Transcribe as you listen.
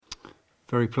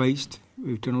very pleased.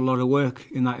 We've done a lot of work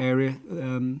in that area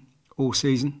all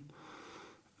season,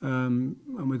 and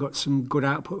we got some good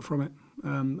output from it.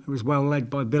 It was well led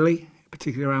by Billy,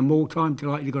 particularly around Maul time.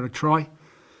 Delighted he got a try.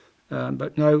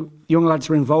 But no, young lads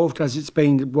are involved, as it's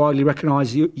been widely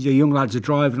recognised. The young lads are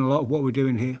driving a lot of what we're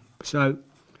doing here. So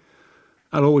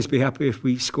I'll always be happy if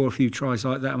we score a few tries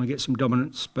like that and we get some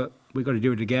dominance. But we've got to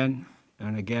do it again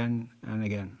and again and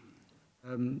again.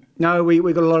 No, we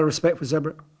got a lot of respect for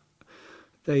Zebre.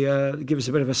 They give us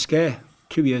a bit of a scare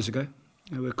 2 years ago.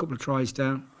 We were a couple of tries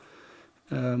down.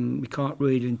 We can't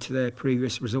read into their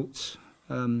previous results.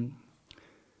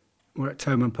 We're at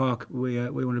Thomond Park. We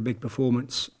want a big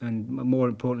performance, and more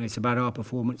importantly, it's about our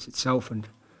performance itself. And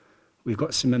we've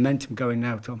got some momentum going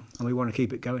now, Tom, and we want to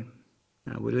keep it going.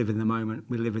 We live in the moment.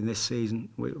 We live in this season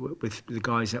with the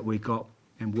guys that we've got,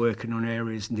 and working on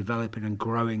areas and developing and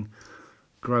growing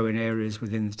areas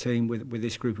within the team with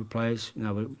this group of players.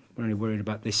 Now we're only worried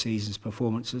about this season's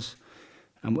performances,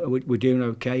 and we're doing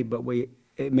okay. But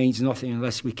it means nothing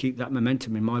unless we keep that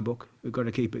momentum. In my book, we've got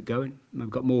to keep it going. We've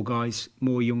got more guys,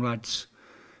 more young lads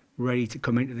ready to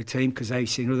come into the team because they've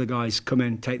seen other guys come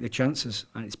in, take the chances,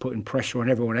 and it's putting pressure on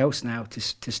everyone else now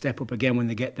to step up again when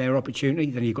they get their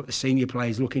opportunity. Then you've got the senior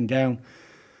players looking down,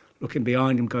 looking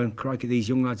behind them, going, crikey, these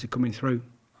young lads are coming through.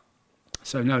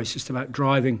 So no, it's just about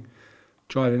driving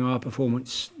our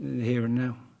performance here and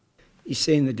now. You're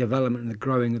seeing the development and the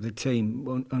growing of the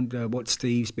team under what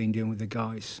Steve's been doing with the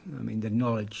guys. I mean, the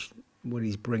knowledge, what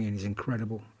he's bringing is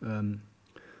incredible.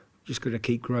 Just got to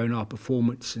keep growing our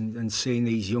performance and seeing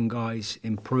these young guys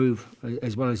improve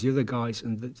as well as the other guys,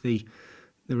 and the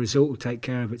result will take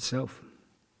care of itself.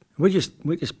 We're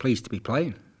just pleased to be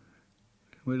playing.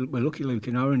 We're lucky, Luke,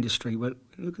 in our industry.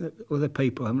 Look at other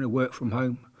people having to work from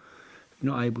home,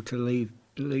 not able to lead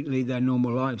their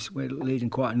normal lives. We're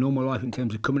leading quite a normal life in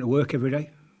terms of coming to work every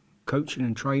day, coaching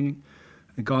and training.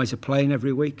 The guys are playing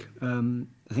every week. I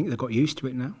think they've got used to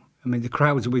it now. I mean, the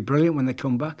crowds will be brilliant when they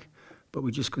come back, but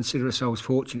we just consider ourselves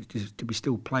fortunate to be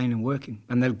still playing and working.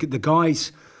 And the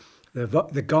guys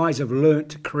have learnt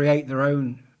to create their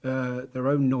own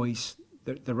noise,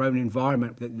 their own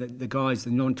environment. The guys,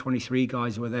 the non-23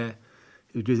 guys who are there,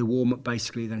 who do the warm-up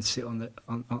basically, then sit on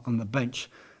the bench.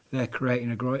 They're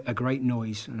creating a great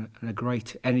noise and a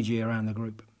great energy around the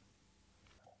group.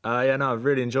 Yeah, no, I've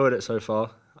really enjoyed it so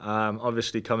far.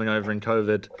 Obviously, coming over in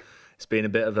COVID, it's been a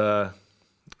bit of a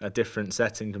different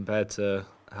setting compared to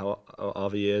how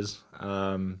other years.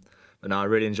 But no, I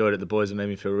really enjoyed it. The boys have made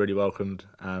me feel really welcomed,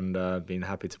 and been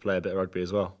happy to play a bit of rugby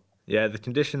as well. Yeah, the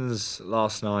conditions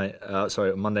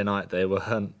Monday night, they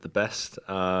weren't the best.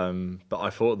 But I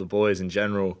thought the boys in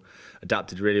general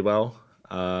adapted really well.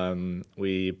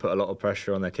 We put a lot of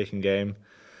pressure on their kicking game,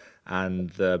 and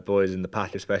the boys in the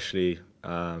pack especially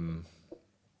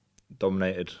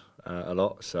dominated a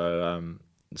lot. So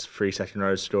it's 3 second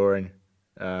rows scoring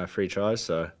 3 tries.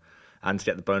 So, and to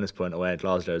get the bonus point away at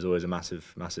Glasgow is always a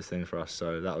massive thing for us.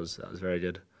 So that was very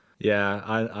good. Yeah,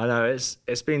 I know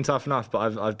it's been tough enough,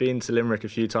 but I've been to Limerick a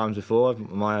few times before.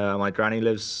 My granny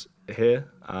lives here,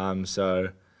 so.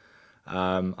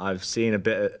 I've seen a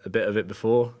bit of it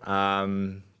before,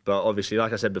 but obviously,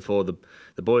 like I said before,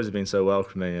 the boys have been so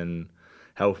welcoming and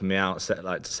helping me out,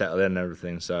 to settle in and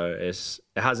everything. So it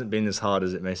hasn't been as hard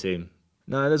as it may seem.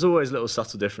 No, there's always little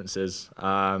subtle differences.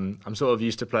 I'm sort of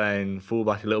used to playing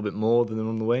fullback a little bit more than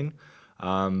on the wing,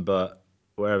 but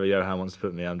wherever Johan wants to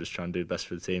put me, I'm just trying to do the best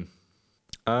for the team.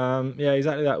 Yeah,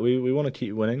 exactly that. We want to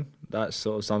keep winning. That's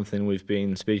sort of something we've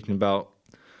been speaking about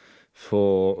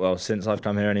since I've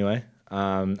come here anyway.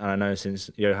 And I know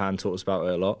since Johan talks about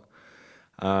it a lot.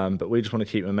 But we just want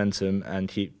to keep momentum and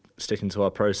keep sticking to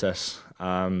our process.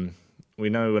 We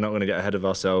know we're not going to get ahead of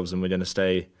ourselves, and we're going to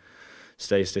stay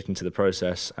sticking to the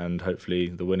process, and hopefully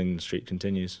the winning streak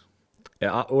continues.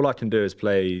 Yeah, all I can do is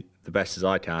play the best as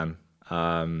I can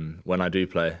when I do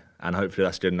play, and hopefully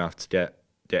that's good enough to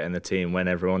get in the team when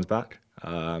everyone's back.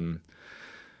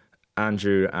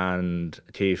 Andrew and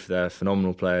Keith, they're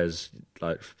phenomenal players,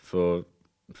 like for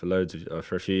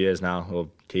a few years now, or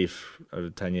Keith over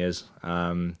 10 years.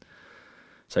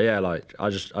 So yeah, like I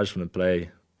just want to play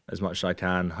as much as I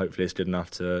can. Hopefully it's good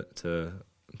enough to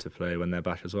play when they're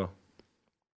back as well.